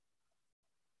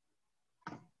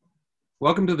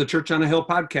Welcome to the Church on a Hill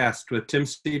podcast with Tim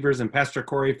Stevers and Pastor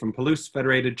Corey from Palouse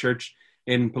Federated Church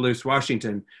in Palouse,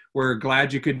 Washington. We're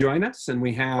glad you could join us, and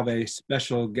we have a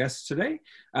special guest today,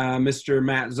 Mr.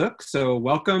 Matt Zook. So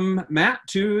welcome, Matt,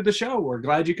 to the show. We're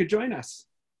glad you could join us.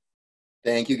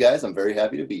 Thank you, guys. I'm very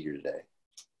happy to be here today.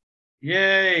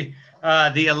 Yay.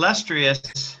 The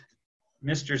illustrious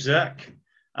Mr. Zook.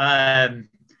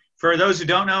 For those who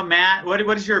don't know, Matt,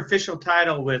 what is your official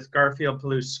title with Garfield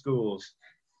Palouse Schools?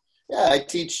 Yeah, I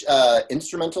teach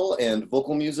instrumental and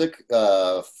vocal music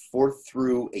 4th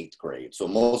through 8th grade. So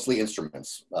mostly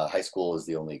instruments. High school is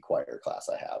the only choir class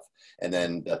I have. And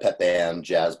then the pep band,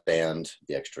 jazz band,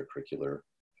 the extracurricular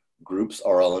groups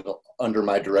are all under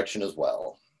my direction as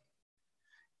well.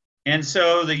 And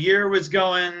so the year was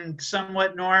going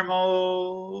somewhat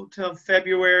normal till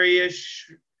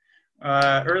February-ish.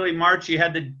 Early March, you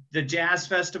had the jazz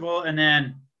festival, and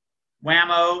then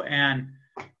whammo. And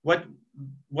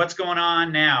what's going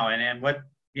on now? And what?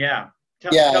 Yeah,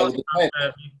 tell us about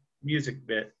the music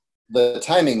bit. The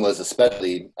timing was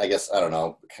especially, I guess, I don't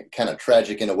know, kind of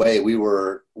tragic in a way. We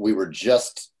were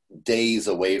just days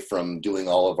away from doing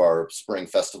all of our spring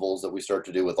festivals that we start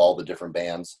to do with all the different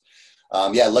bands.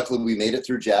 Luckily we made it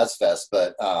through Jazz Fest,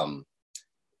 but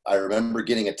I remember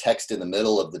getting a text in the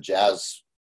middle of the Jazz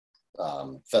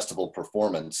Festival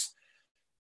performance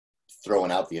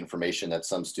throwing out the information that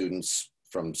some students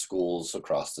from schools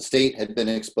across the state had been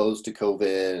exposed to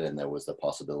COVID, and there was the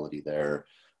possibility there,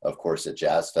 of course, at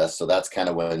Jazz Fest. So that's kind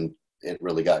of when it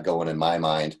really got going in my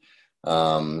mind.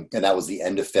 And that was the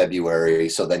end of February.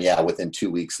 So then, within 2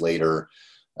 weeks later,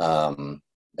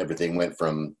 everything went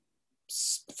from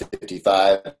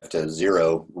 55 to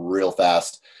 0 real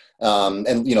fast.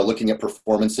 And looking at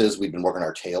performances, we've been working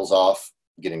our tails off,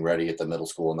 getting ready at the middle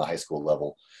school and the high school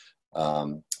level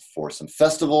for some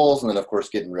festivals, and then of course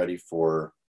getting ready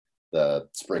for the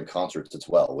spring concerts as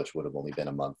well, which would have only been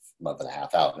a month and a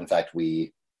half out. In fact,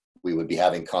 we would be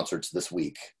having concerts this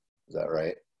week. Is that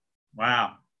right?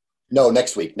 Wow. No,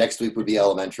 next week. Next week would be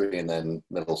elementary and then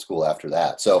middle school after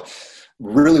that. So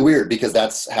really weird, because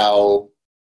that's how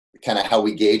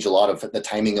we gauge a lot of the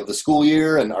timing of the school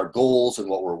year and our goals and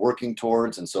what we're working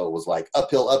towards. And so it was like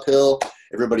uphill,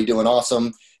 everybody doing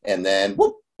awesome. And then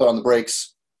whoop, put on the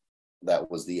brakes.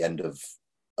 That was the end of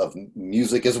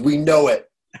music as we know it.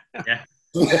 Yeah.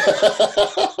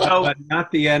 But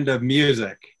not the end of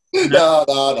music.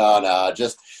 No.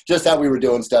 Just how we were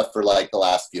doing stuff for like the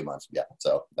last few months. Yeah.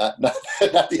 So not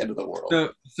the end of the world.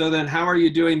 So then how are you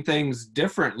doing things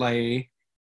differently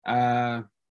in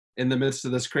the midst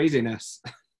of this craziness?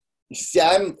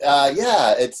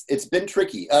 It's been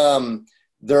tricky.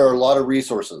 There are a lot of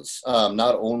resources,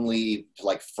 not only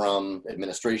like from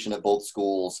administration at both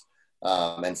schools,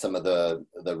 and some of the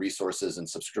resources and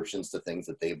subscriptions to things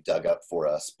that they've dug up for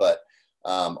us, but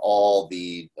all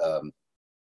the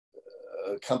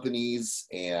companies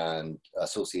and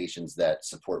associations that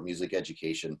support music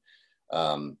education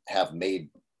have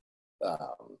made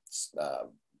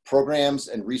programs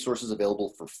and resources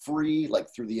available for free, like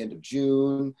through the end of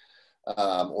June,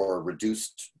 or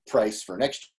reduced price for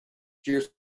next year.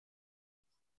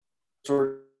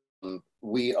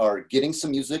 We are getting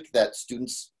some music that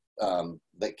students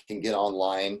that can get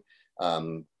online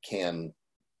can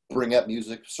bring up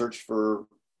music, search for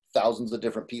thousands of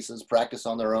different pieces, practice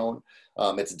on their own.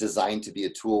 It's designed to be a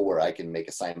tool where I can make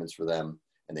assignments for them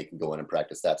and they can go in and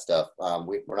practice that stuff.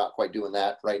 We're not quite doing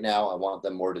that right now. I want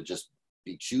them more to just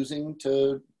be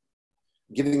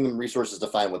giving them resources to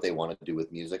find what they want to do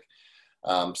with music.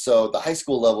 So the high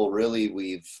school level, really,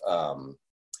 we've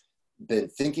been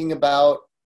thinking about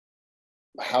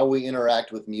how we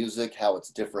interact with music, how it's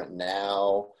different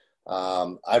now.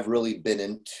 I've really been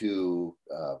into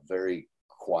very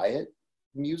quiet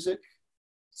music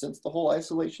since the whole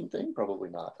isolation thing, probably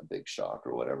not a big shock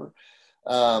or whatever.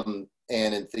 And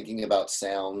in thinking about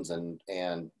sounds and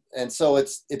so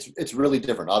it's really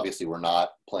different. Obviously, we're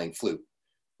not playing flute.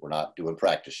 We're not doing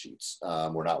practice sheets.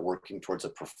 We're not working towards a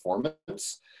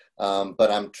performance. But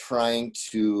I'm trying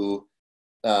to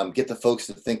get the folks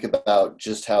to think about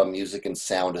just how music and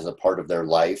sound is a part of their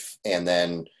life. And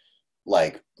then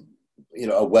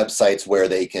websites where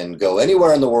they can go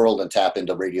anywhere in the world and tap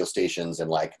into radio stations in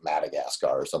like Madagascar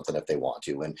or something if they want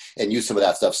to, and use some of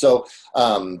that stuff. So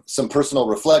some personal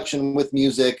reflection with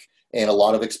music and a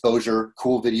lot of exposure,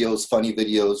 cool videos, funny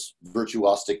videos,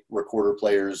 virtuosic recorder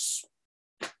players,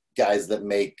 guys that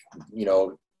make,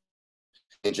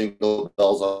 jingle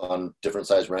bells on different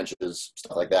size wrenches,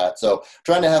 stuff like that. So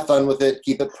trying to have fun with it,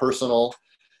 keep it personal,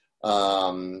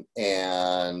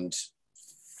 and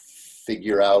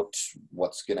figure out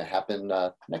what's going to happen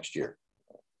next year.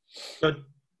 So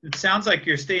it sounds like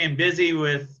you're staying busy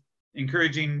with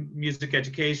encouraging music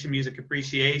education, music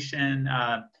appreciation.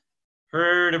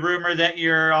 Heard a rumor that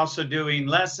you're also doing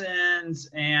lessons,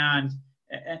 and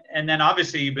then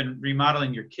obviously you've been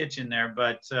remodeling your kitchen there,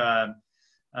 but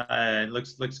it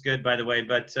looks good, by the way.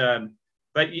 But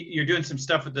you're doing some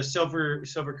stuff with the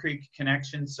Silver Creek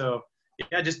Connection. So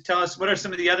yeah, just tell us, what are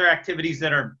some of the other activities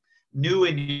that are new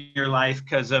in your life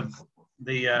because of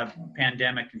the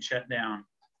pandemic and shutdown?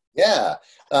 Yeah,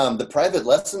 the private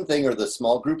lesson thing or the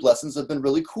small group lessons have been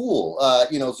really cool.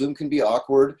 You know, Zoom can be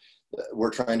awkward.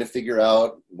 We're trying to figure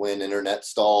out when internet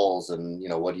stalls and, you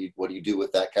know, what do you do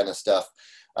with that kind of stuff.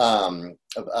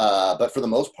 But for the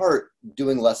most part,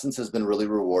 doing lessons has been really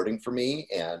rewarding for me,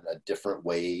 and a different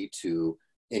way to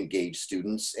engage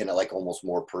students in a like almost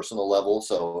more personal level.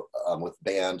 So with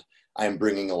band, I'm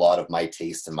bringing a lot of my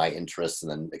taste and my interests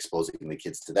and then exposing the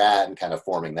kids to that and kind of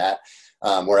forming that.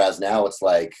 Whereas now it's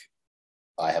like,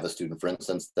 I have a student, for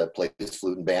instance, that plays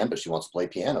flute and band, but she wants to play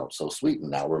piano. So sweet.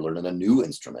 And now we're learning a new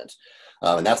instrument.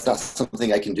 And that's not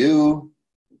something I can do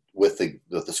with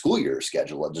the school year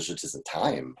schedule. There just isn't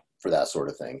time for that sort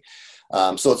of thing.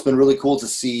 So it's been really cool to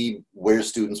see where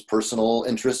students' personal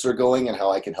interests are going and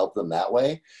how I can help them that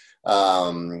way.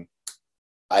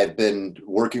 I've been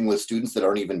working with students that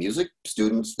aren't even music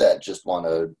students that just want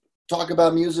to talk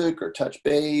about music or touch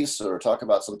base or talk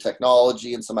about some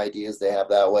technology and some ideas they have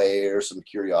that way, or some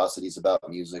curiosities about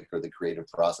music or the creative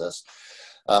process.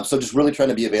 So just really trying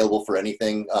to be available for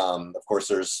anything. Of course,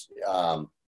 there's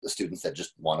the students that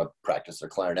just want to practice their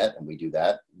clarinet, and we do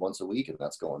that once a week, and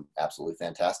that's going absolutely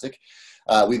fantastic.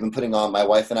 We've been putting on, my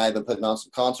wife and I have been putting on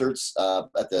some concerts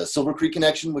at the Silver Creek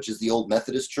Connection, which is the old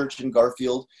Methodist church in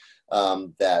Garfield.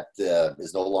 That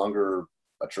is no longer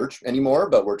a church anymore,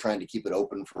 but we're trying to keep it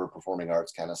open for performing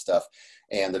arts kind of stuff.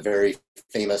 And the very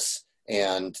famous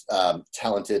and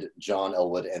talented John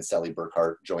Elwood and Sally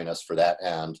Burkhart join us for that,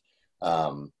 and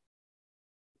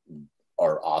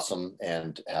are awesome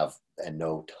and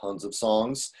know tons of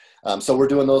songs. So we're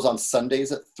doing those on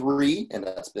Sundays at 3, and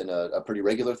that's been a pretty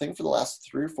regular thing for the last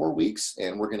 3 or 4 weeks,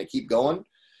 and we're going to keep going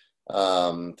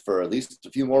for at least a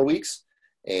few more weeks.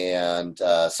 And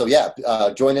so yeah,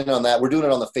 join in on that. We're doing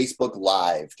it on the Facebook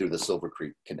Live through the Silver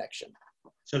Creek Connection.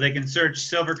 So they can search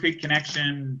Silver Creek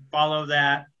Connection, follow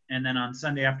that, and then on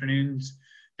Sunday afternoons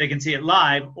they can see it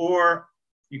live, or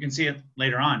you can see it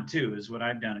later on too, is what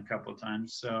I've done a couple of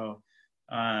times. So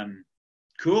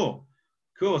cool.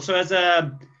 So as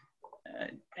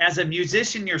a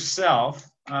musician yourself,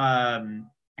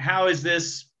 how is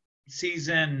this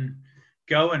season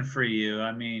going for you?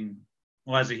 I mean,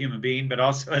 well, as a human being, but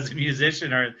also as a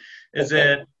musician, or is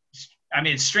it, I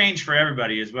mean, it's strange for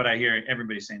everybody is what I hear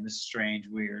everybody saying. This is strange,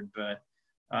 weird, but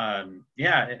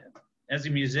yeah, as a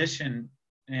musician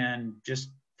and just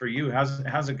for you,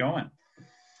 how's it going?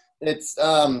 It's,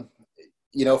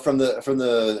 you know, from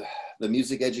the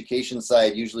music education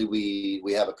side, usually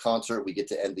we have a concert, we get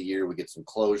to end the year, we get some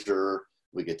closure,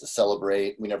 we get to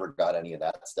celebrate. We never got any of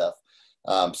that stuff.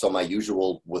 So my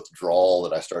usual withdrawal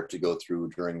that I start to go through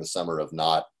during the summer of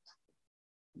not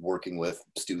working with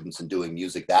students and doing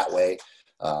music that way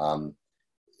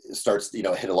starts, you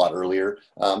know, hit a lot earlier.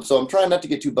 So I'm trying not to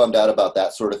get too bummed out about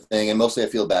that sort of thing. And mostly I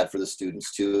feel bad for the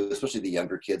students too, especially the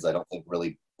younger kids. I don't think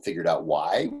really figured out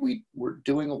why we were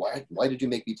doing, why did you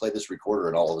make me play this recorder?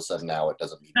 And all of a sudden now it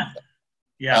doesn't mean anything.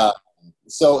 Yeah.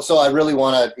 So I really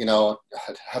want to, you know,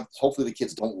 hopefully the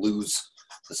kids don't lose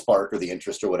the spark or the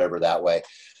interest or whatever that way.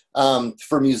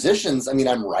 For musicians, I mean,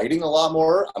 I'm writing a lot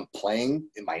more. I'm playing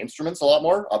in my instruments a lot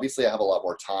more. Obviously, I have a lot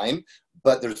more time,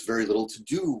 but there's very little to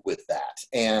do with that.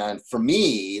 And for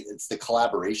me, it's the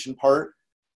collaboration part.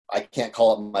 I can't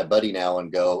call up my buddy now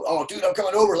and go, oh, dude, I'm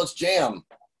coming over. Let's jam.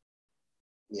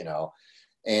 You know,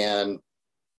 and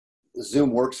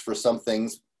Zoom works for some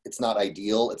things. It's not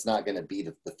ideal. It's not going to be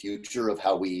the future of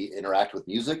how we interact with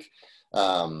music.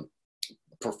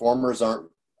 Performers aren't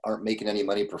making any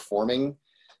money performing.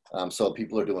 So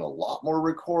people are doing a lot more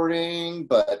recording,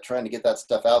 but trying to get that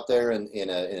stuff out there in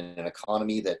an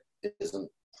economy that isn't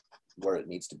where it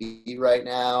needs to be right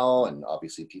now. And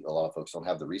obviously a lot of folks don't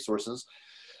have the resources.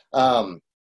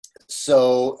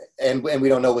 So, and we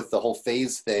don't know with the whole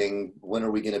phase thing, when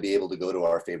are we going to be able to go to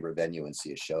our favorite venue and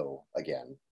see a show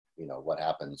again? You know, what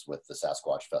happens with the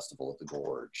Sasquatch Festival at the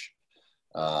Gorge?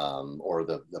 Or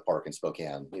the park in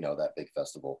Spokane, you know, that big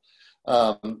festival.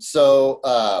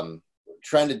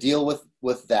 Trying to deal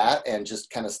with that and just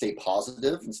kind of stay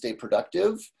positive and stay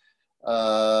productive,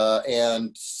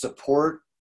 and support,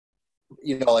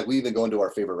 you know, like we've been going to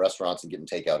our favorite restaurants and getting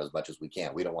takeout as much as we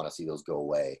can. We don't want to see those go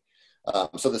away.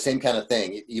 So the same kind of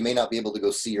thing, you may not be able to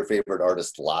go see your favorite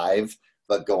artist live,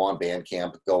 but go on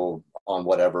Bandcamp, go on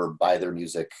whatever, buy their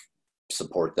music,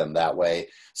 support them that way.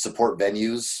 Support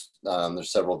venues.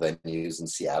 There's several venues in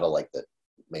Seattle like that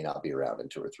may not be around in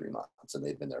 2 or 3 months, and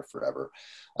they've been there forever.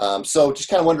 So just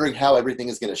kind of wondering how everything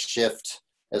is going to shift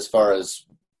as far as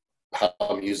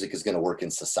how music is going to work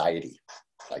in society.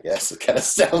 I guess it kind of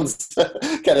sounds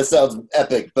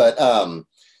epic, but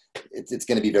it's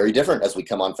going to be very different as we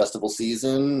come on festival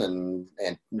season and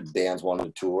bands want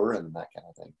to tour and that kind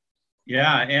of thing.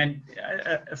 Yeah, and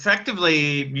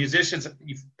effectively, musicians,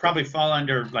 you probably fall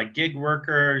under like gig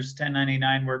workers,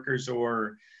 1099 workers,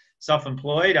 or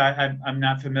self-employed. I'm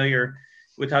not familiar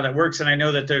with how that works, and I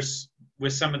know that there's,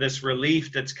 with some of this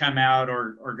relief that's come out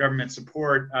or government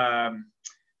support,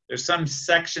 there's some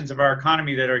sections of our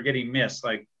economy that are getting missed,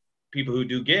 like people who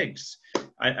do gigs.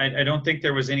 I don't think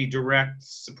there was any direct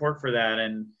support for that,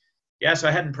 and yeah, so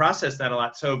I hadn't processed that a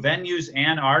lot. So venues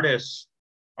and artists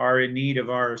are in need of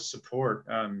our support.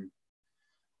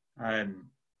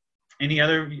 Any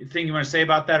other thing you want to say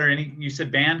about that, or you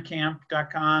said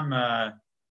bandcamp.com?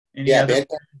 Bandcamp,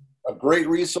 a great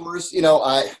resource. You know,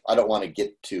 I don't want to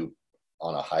get too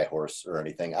on a high horse or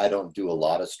anything. I don't do a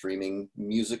lot of streaming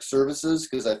music services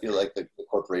because I feel like the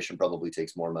corporation probably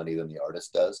takes more money than the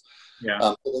artist does.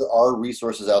 Yeah. There are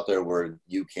resources out there where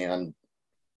you can,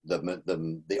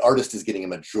 the artist is getting a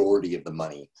majority of the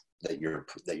money that you're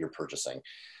purchasing.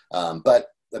 But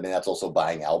I mean, that's also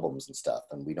buying albums and stuff,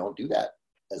 and we don't do that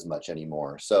as much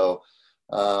anymore. So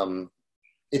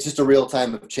it's just a real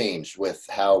time of change with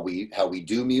how we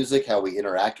do music, how we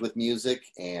interact with music,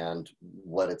 and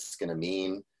what it's going to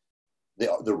mean,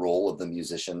 the role of the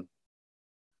musician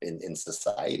in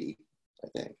society, I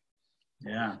think.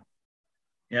 Yeah.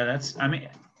 I mean,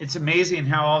 it's amazing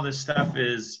how all this stuff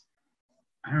is,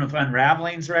 I don't know if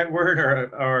unraveling is the right word,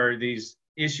 or these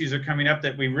issues are coming up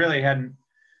that we really hadn't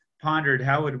pondered.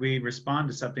 How would we respond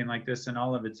to something like this and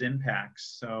all of its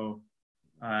impacts? So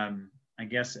I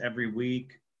guess every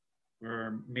week,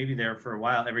 or maybe there for a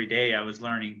while, every day I was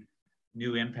learning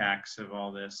new impacts of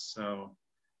all this. So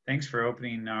thanks for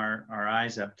opening our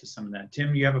eyes up to some of that.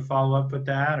 Tim, you have a follow-up with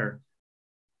that, or?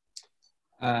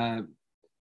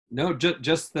 No,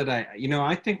 just that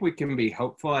I think we can be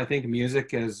hopeful. I think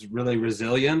music is really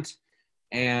resilient,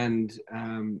 and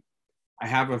I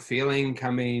have a feeling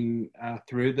coming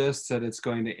through this that it's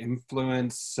going to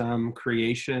influence some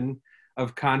creation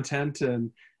of content,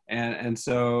 and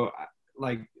so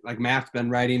like Matt's been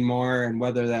writing more, and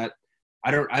whether that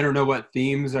I don't know what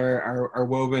themes are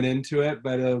woven into it,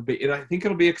 but I think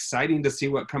it'll be exciting to see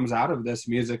what comes out of this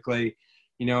musically,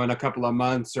 in a couple of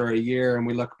months or a year, and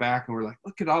we look back and we're like,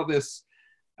 look at all this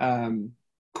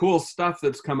cool stuff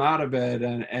that's come out of it,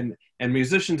 and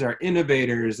musicians are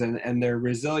innovators and they're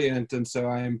resilient, and so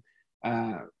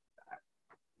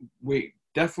we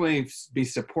definitely be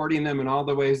supporting them in all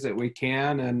the ways that we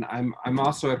can, and I'm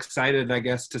also excited, I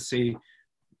guess, to see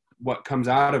what comes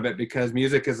out of it, because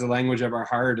music is the language of our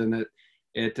heart, and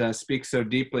it speaks so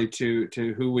deeply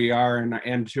to who we are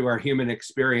and to our human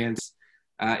experience.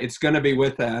 It's going to be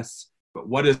with us, but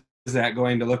what is that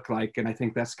going to look like? And I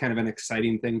think that's kind of an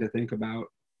exciting thing to think about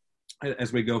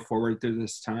as we go forward through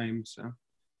this time. So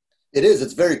it is.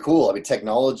 It's very cool. I mean,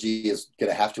 technology is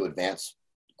going to have to advance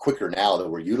quicker now that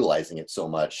we're utilizing it so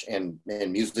much, and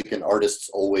music and artists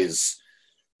always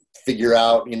figure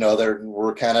out,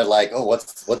 we're kind of like, oh,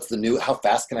 what's the new, how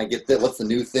fast can I get that? What's the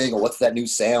new thing? Or what's that new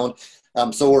sound?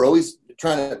 So we're always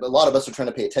a lot of us are trying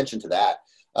to pay attention to that.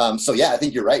 So yeah, I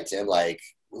think you're right, Tim. Like,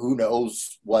 who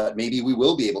knows what, maybe we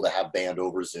will be able to have band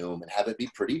over Zoom and have it be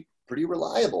pretty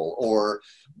reliable, or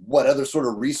what other sort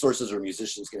of resources are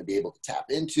musicians going to be able to tap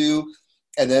into.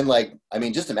 And then,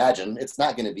 just imagine, it's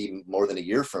not going to be more than a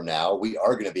year from now, we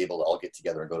are going to be able to all get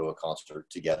together and go to a concert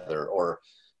together, or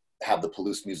have the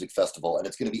Palouse Music Festival, and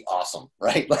it's going to be awesome,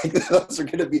 right? Like, those are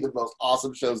going to be the most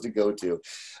awesome shows to go to.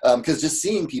 Because just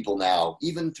seeing people now,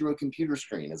 even through a computer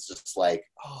screen, is just like,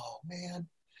 oh man,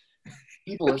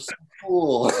 people are so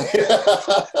cool.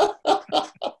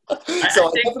 So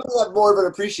I definitely have more of an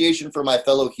appreciation for my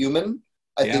fellow human,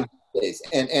 I think, these days.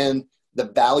 And the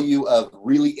value of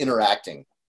really interacting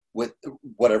with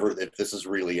whatever, if this is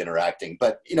really interacting,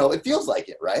 but it feels like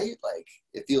it, right? Like,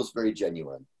 it feels very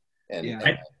genuine.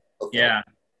 I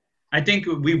think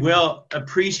we will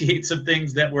appreciate some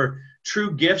things that were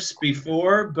true gifts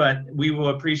before, but we will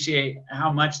appreciate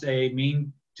how much they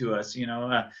mean to us.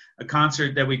 A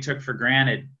concert that we took for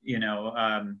granted,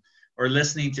 or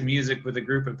listening to music with a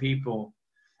group of people.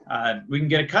 We can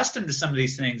get accustomed to some of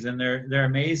these things, and they're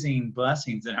amazing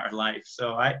blessings in our life.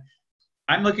 So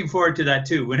I'm looking forward to that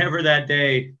too. Whenever that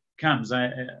day comes,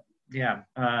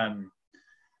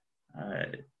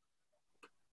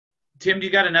 Tim, do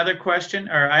you got another question?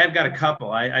 Or I have got a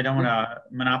couple. I don't want to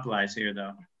monopolize here,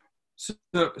 though.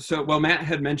 So, well, Matt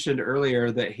had mentioned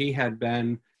earlier that he had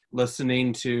been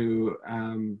listening to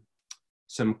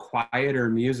some quieter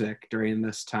music during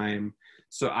this time.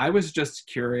 So I was just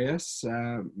curious,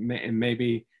 and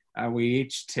maybe we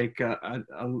each take a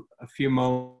few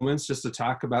moments just to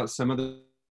talk about some of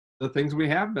the things we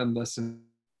have been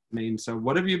listening. So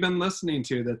what have you been listening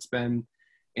to that's been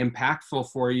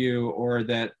impactful for you, or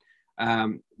that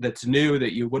that's new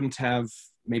that you wouldn't have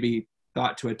maybe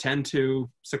thought to attend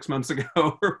to 6 months ago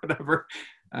or whatever?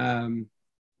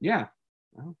 Yeah.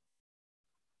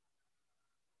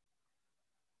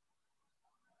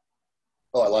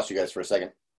 Oh, I lost you guys for a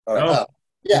second. All right. Oh,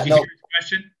 yeah, did you no, hear his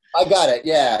question? I got it.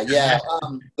 Yeah.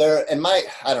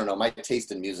 I don't know, my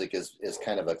taste in music is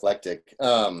kind of eclectic.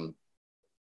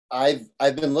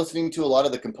 I've been listening to a lot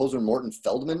of the composer Morton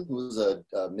Feldman, who was a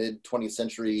mid 20th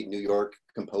century New York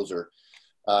composer.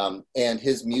 And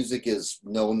his music is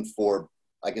known for,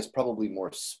 I guess, probably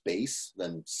more space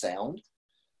than sound.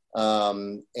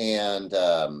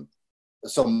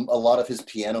 So a lot of his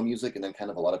piano music, and then kind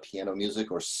of a lot of piano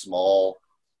music or small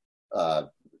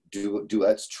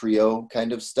duets, trio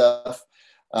kind of stuff.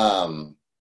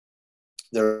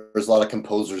 There's a lot of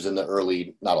composers in the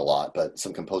early, not a lot, but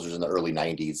some composers in the early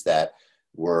 90s that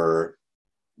were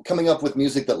coming up with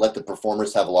music that let the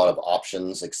performers have a lot of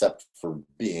options except for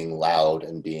being loud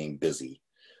and being busy.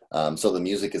 So the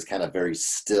music is kind of very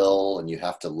still, and you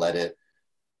have to let it,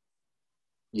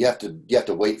 you have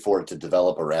to wait for it to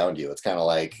develop around you. It's kind of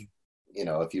like,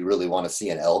 if you really want to see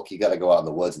an elk, you got to go out in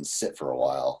the woods and sit for a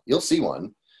while. You'll see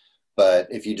one. But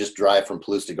if you just drive from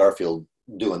Palouse to Garfield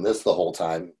doing this the whole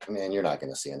time, man, you're not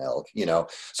going to see an elk,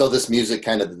 So this music,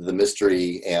 kind of the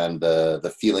mystery and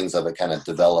the feelings of it kind of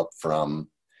develop from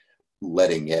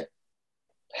letting it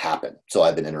happen. So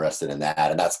I've been interested in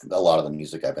that. And that's a lot of the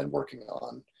music I've been working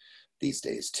on these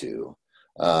days too.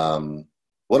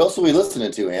 What else are we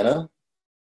listening to, Anna?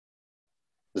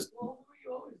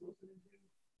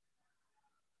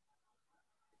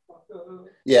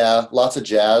 Yeah, lots of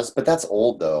jazz, but that's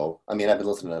old though. I mean, I've been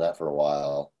listening to that for a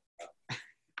while.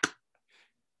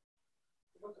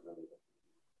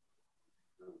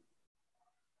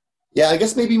 Yeah, I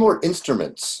guess maybe more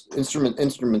instruments.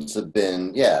 Instruments have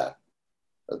been,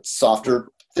 softer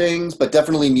things, but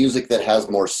definitely music that has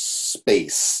more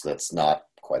space, that's not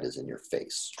quite as in your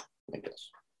face, I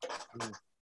guess. What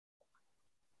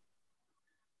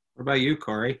about you,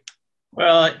 Corey?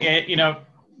 Well,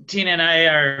 Tina and I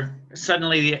are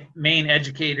suddenly the main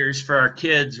educators for our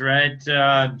kids, right?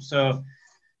 So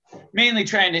mainly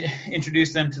trying to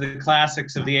introduce them to the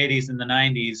classics of the 80s and the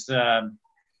 90s.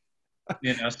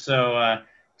 So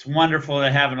it's wonderful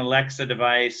to have an Alexa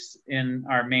device in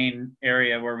our main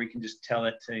area where we can just tell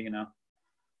it to,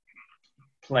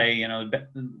 play, the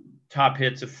top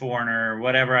hits of Foreigner or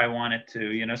whatever I want it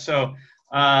to, So,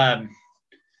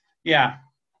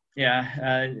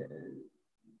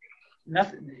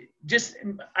 nothing. Just,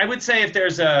 I would say if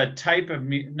there's a type of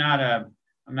I'm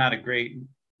not a great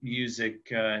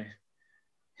music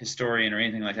historian or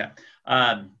anything like that.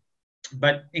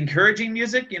 But encouraging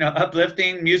music,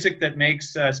 uplifting music that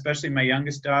makes, especially my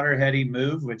youngest daughter, Hetty,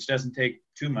 move, which doesn't take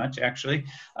too much actually,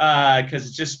 because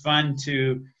it's just fun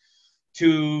to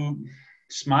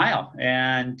smile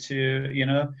and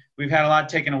to, we've had a lot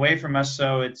taken away from us,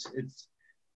 so it's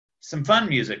some fun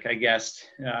music, I guess,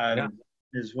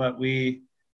 is what we've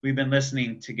been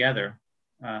listening together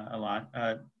a lot.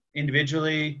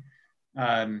 Individually,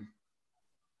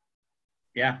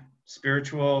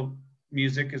 spiritual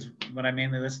music is what I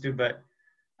mainly listen to, but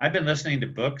I've been listening to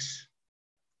books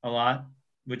a lot,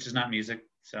 which is not music,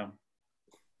 so.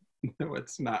 No,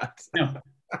 it's not. No,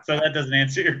 so that doesn't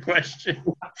answer your question.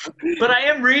 But I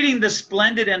am reading The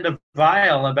Splendid and the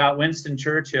Vile about Winston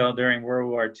Churchill during World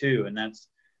War II, and that's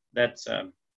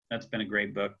been a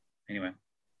great book. Anyway.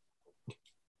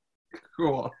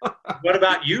 Cool. What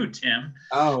about you, Tim?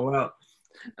 Oh,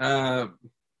 well,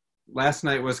 last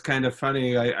night was kind of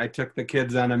funny. I took the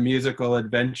kids on a musical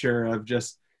adventure of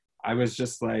I was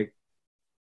just like,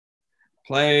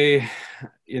 play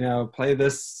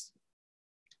this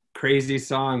crazy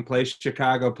song, play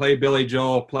Chicago, play Billy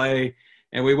Joel,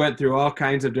 and we went through all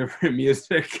kinds of different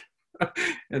music.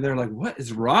 And they're like, what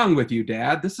is wrong with you,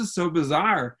 Dad? This is so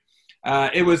bizarre.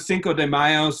 It was Cinco de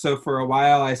Mayo, so for a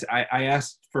while I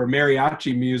asked for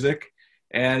mariachi music,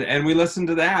 and we listened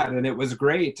to that, and it was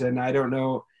great. And I don't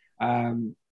know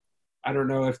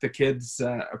if the kids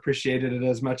appreciated it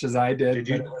as much as I did.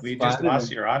 We just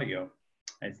lost your audio,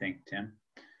 I think, Tim.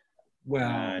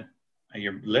 Well,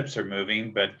 your lips are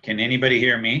moving, but can anybody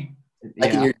hear me?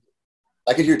 Yeah.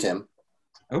 I can hear Tim.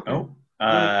 Okay. Oh,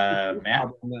 No Matt.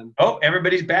 problem then. Oh,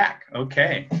 everybody's back.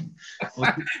 Okay.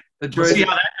 The We'll see joys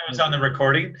how that goes on the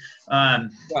recording. Well,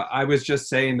 I was just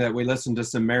saying that we listened to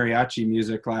some mariachi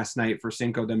music last night for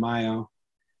Cinco de Mayo.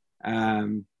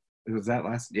 Was that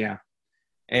last? Yeah.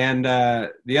 And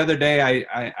the other day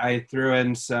I threw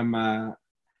in some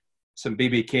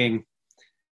BB King,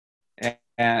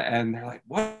 and they're like,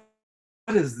 what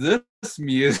is this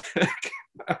music?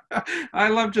 I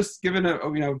love just giving it,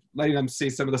 letting them see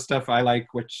some of the stuff I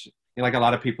like, which like a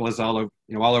lot of people is all over,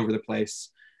 all over the place.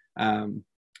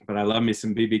 But I love me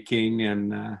some BB King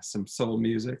and some soul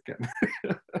music.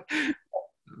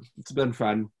 It's been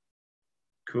fun.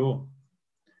 Cool.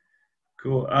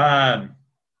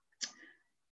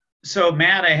 So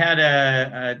Matt, I had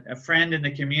a friend in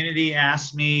the community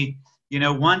ask me,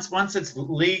 once it's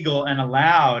legal and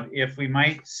allowed, if we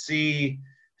might see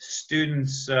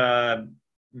students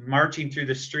marching through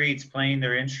the streets playing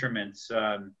their instruments.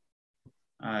 What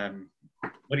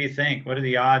do you think? What are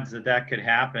the odds that could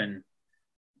happen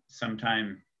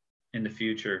sometime in the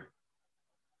future?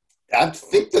 I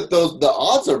think that the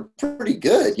odds are pretty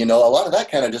good. A lot of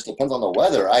that kind of just depends on the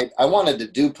weather. I wanted to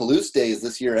do Palouse Days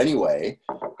this year anyway.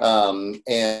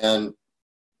 And,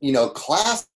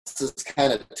 class is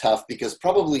kind of tough because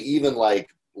probably even like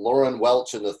Lauren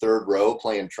Welch in the third row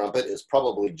playing trumpet is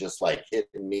probably just like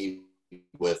hitting me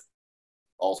with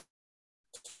all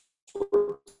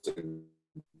sorts of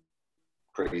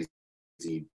crazy.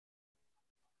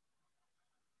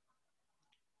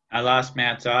 I lost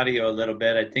Matt's audio a little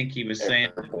bit. I think he was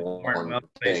saying Lauren Welch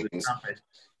plays the trumpet.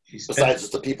 Besides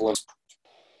just the people.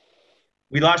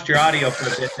 We lost your audio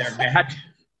for a bit there, Matt.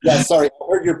 Yeah, sorry. I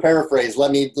heard your paraphrase.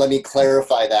 Let me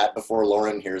clarify that before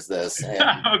Lauren hears this. And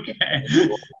okay.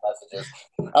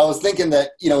 I was thinking that,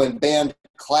 in band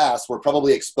class, we're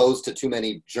probably exposed to too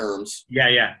many germs.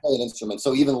 Yeah. Playing instruments.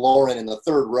 So even Lauren in the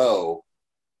third row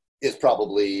is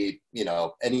probably,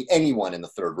 anyone in the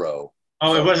third row.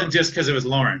 Oh, so, it wasn't just because it was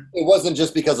Lauren. It wasn't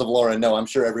just because of Lauren. No, I'm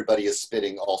sure everybody is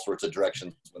spitting all sorts of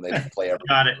directions when they play.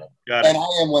 Got it. And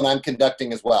I am when I'm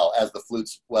conducting as well, as the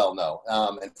flutes well know,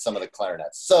 and some of the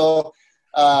clarinets. So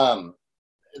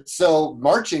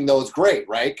marching though is great,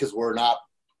 right? Because we're not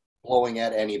blowing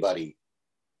at anybody.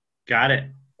 Got it.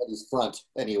 Anybody's front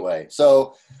anyway.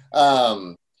 So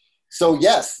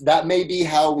yes, that may be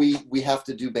how we have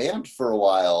to do band for a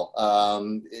while.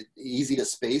 Easy to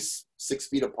space 6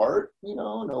 feet apart.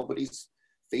 Nobody's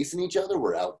facing each other.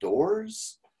 We're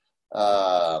outdoors.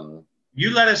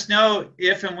 You let us know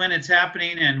if and when it's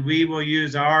happening, and we will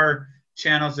use our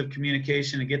channels of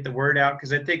communication to get the word out,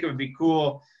 because I think it would be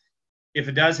cool if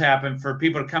it does happen for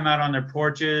people to come out on their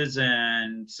porches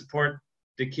and support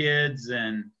the kids.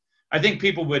 And I think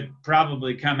people would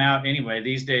probably come out anyway.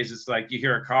 These days it's like you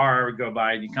hear a car go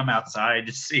by and you come outside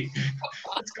to see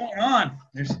what's going on.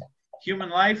 There's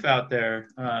human life out there.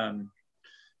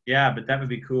 Yeah, but that would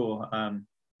be cool.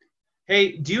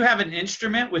 Hey, do you have an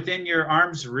instrument within your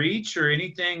arm's reach or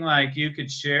anything like you could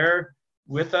share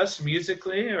with us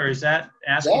musically, or is that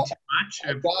asking too much?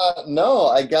 I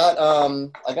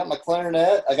got my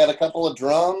clarinet. I got a couple of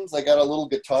drums. I got a little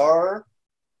guitar.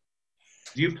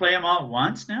 Do you play them all at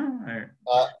once now? Or?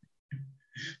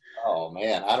 Oh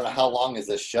man, I don't know how long is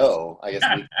this show. I guess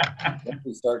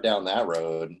we start down that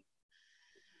road.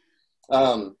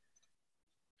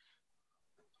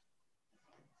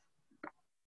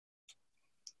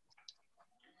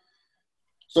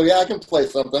 So yeah, I can play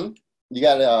something. You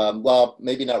got well,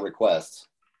 maybe not requests.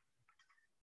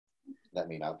 That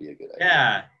may not be a good idea.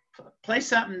 Yeah, play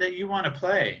something that you want to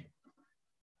play.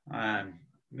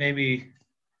 Maybe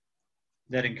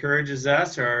that encourages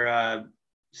us or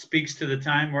speaks to the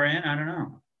time we're in. I don't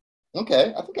know.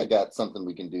 Okay, I think I got something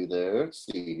we can do there. Let's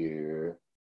see here.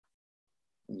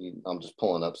 I'm just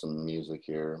pulling up some music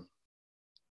here.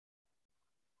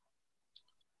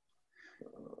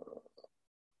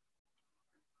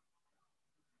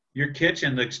 Your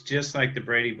kitchen looks just like the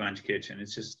Brady Bunch kitchen.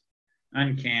 It's just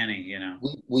uncanny,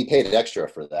 We paid extra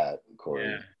for that,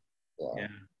 Corey. Yeah.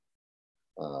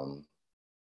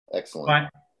 Excellent. But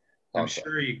I'm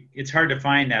sure it's hard to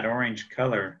find that orange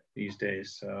color these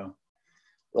days. So.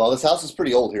 Well, this house is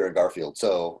pretty old here at Garfield,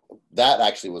 so that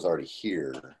actually was already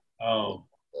here. Oh.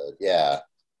 Yeah.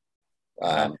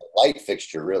 The light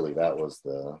fixture, really, that was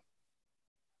the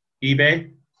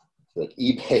eBay? The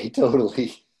eBay,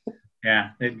 totally.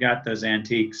 Yeah, they've got those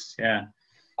antiques. Yeah.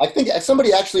 I think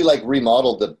somebody actually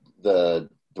remodeled the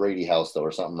Brady house though,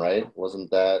 or something, right? Wasn't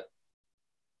that?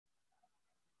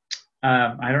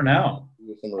 I don't know.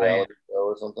 Some reality show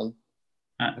or something.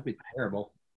 That'd be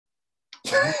terrible.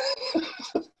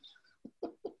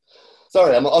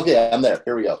 Sorry, I'm there.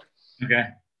 Here we go. Okay.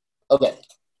 Okay.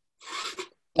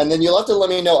 And then you'll have to let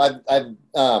me know. I've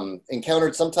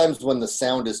encountered sometimes when the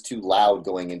sound is too loud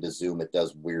going into Zoom, it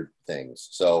does weird things.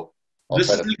 So this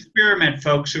is an experiment,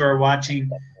 folks who are watching.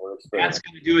 Matt's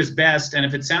going to do his best, and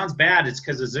if it sounds bad, it's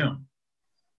because of Zoom.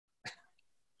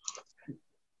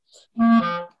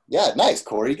 Yeah, nice,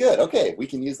 Corey. Good. Okay, we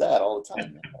can use that all the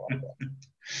time.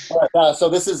 All right, so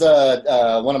this is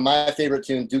one of my favorite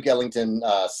tunes, Duke Ellington,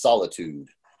 Solitude.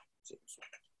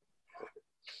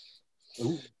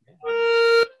 Ooh.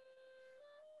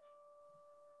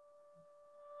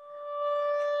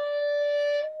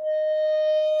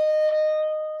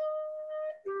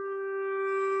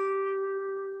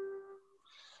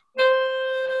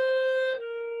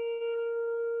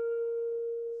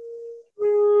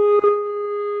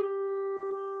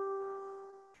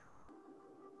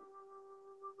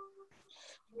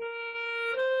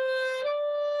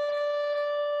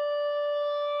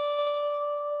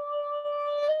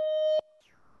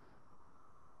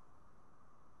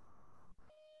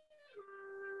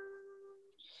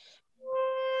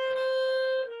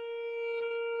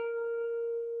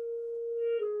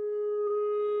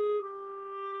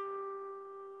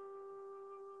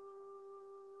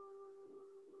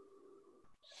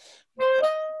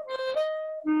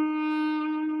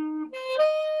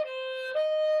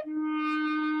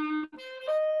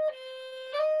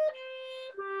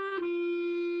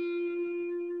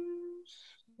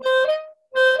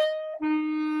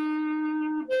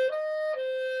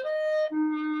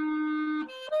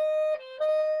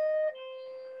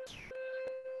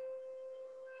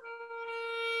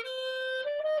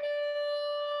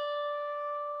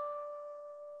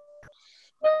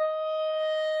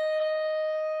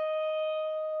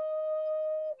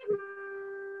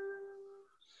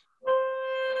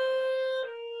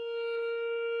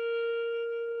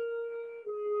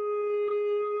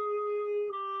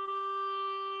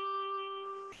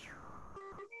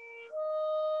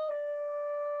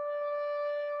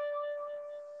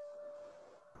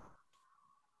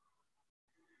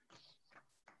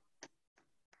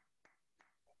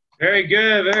 Very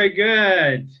good, very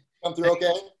good. Come through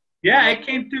okay? Yeah, it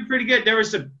came through pretty good. There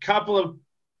was a couple of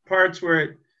parts where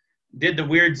it did the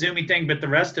weird zoomy thing, but the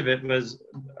rest of it was,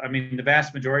 I mean, the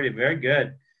vast majority, very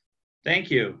good. Thank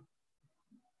you.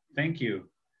 Thank you.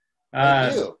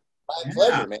 Thank you. My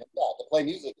pleasure, man. Yeah, to play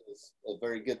music is a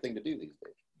very good thing to do these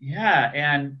days. Yeah,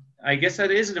 and I guess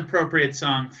that is an appropriate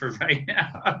song for right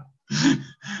now.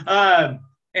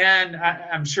 And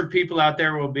I'm sure people out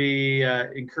there will be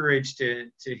encouraged to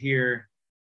hear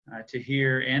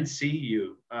and see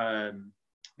you.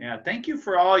 Yeah, thank you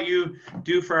for all you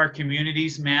do for our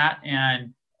communities, Matt,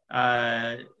 and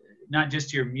not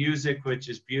just your music, which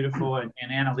is beautiful, and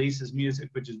Annalise's music,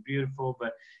 which is beautiful,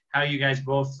 but how you guys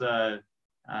both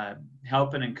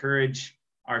help and encourage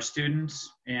our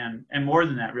students, and more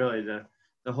than that, really,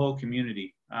 the whole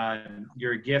community.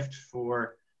 You're a gift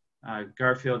for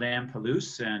Garfield and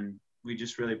Palouse, and we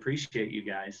just really appreciate you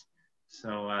guys.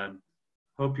 So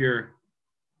hope you're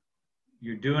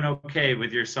doing okay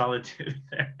with your solitude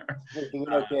there. We're doing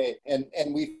okay,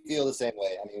 and we feel the same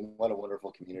way. I mean, what a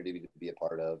wonderful community to be a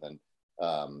part of, and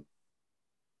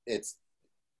it's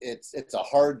a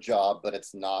hard job, but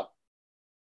it's not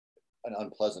an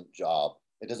unpleasant job.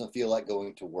 It doesn't feel like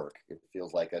going to work. It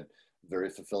feels like a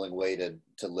very fulfilling way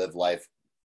to live life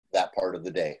that part of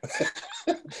the day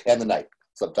and the night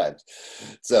sometimes.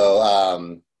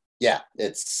 So yeah,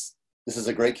 this is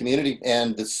a great community,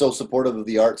 and it's so supportive of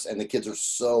the arts, and the kids are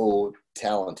so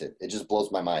talented. It just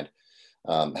blows my mind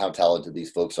how talented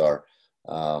these folks are.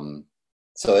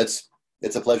 So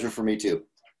it's a pleasure for me too.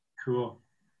 Cool.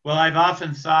 Well, I've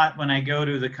often thought when I go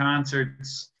to the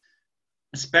concerts,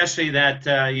 especially that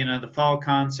the fall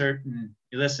concert, and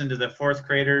you listen to the fourth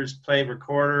graders play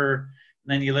recorder,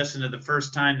 and then you listen to the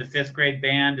first time the fifth grade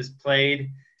band is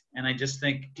played, and I just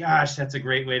think, gosh, that's a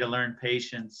great way to learn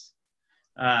patience.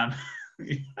 I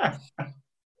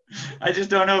just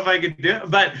don't know if I could do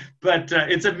it, but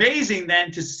it's amazing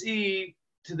then to see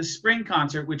to the spring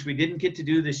concert, which we didn't get to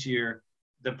do this year,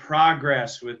 the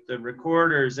progress with the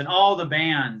recorders and all the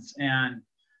bands, and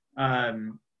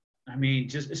I mean,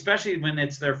 just especially when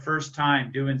it's their first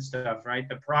time doing stuff, right?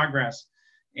 The progress.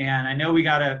 And I know we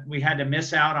had to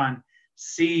miss out on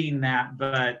seeing that,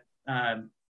 but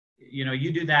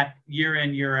you do that year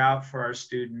in, year out for our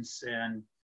students, and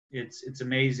it's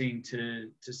amazing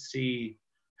to see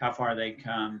how far they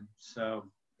come. So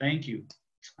thank you.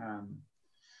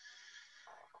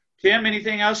 Tim,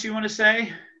 anything else you want to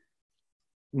say?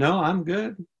 No, I'm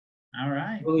good. All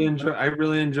right. I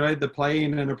really enjoyed the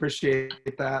playing and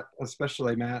appreciate that,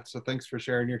 especially Matt. So thanks for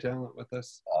sharing your talent with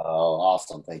us. Oh,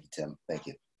 awesome. Thank you, Tim. Thank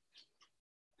you.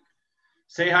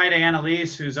 say hi to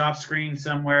Annalise, who's off screen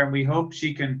somewhere, and we hope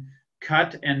she can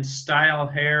cut and style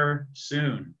hair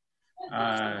soon.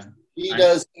 She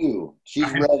does too. She's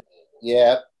ready.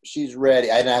 Yeah, she's ready.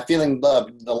 And I'm feeling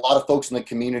a lot of folks in the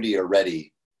community are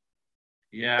ready.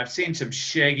 Yeah, I've seen some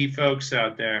shaggy folks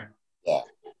out there. Yeah.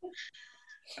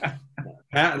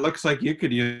 Pat, it looks like you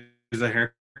could use a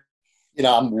hair. You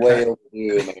know, I'm way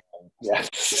overdue, man. Yeah.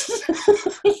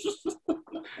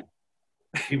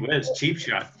 He was cheap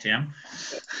shot, Tim.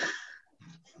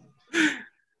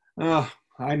 Oh,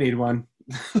 I need one.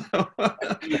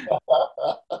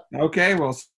 Okay,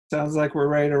 well, sounds like we're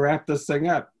ready to wrap this thing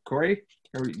up. Corey,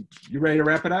 are you ready to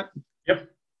wrap it up? Yep.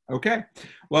 Okay.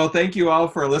 Well, thank you all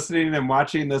for listening and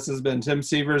watching. This has been Tim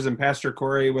Sievers and Pastor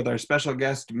Corey with our special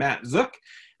guest, Matt Zook.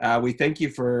 We thank you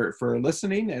for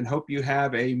listening and hope you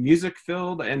have a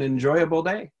music-filled and enjoyable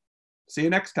day. See you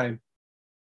next time.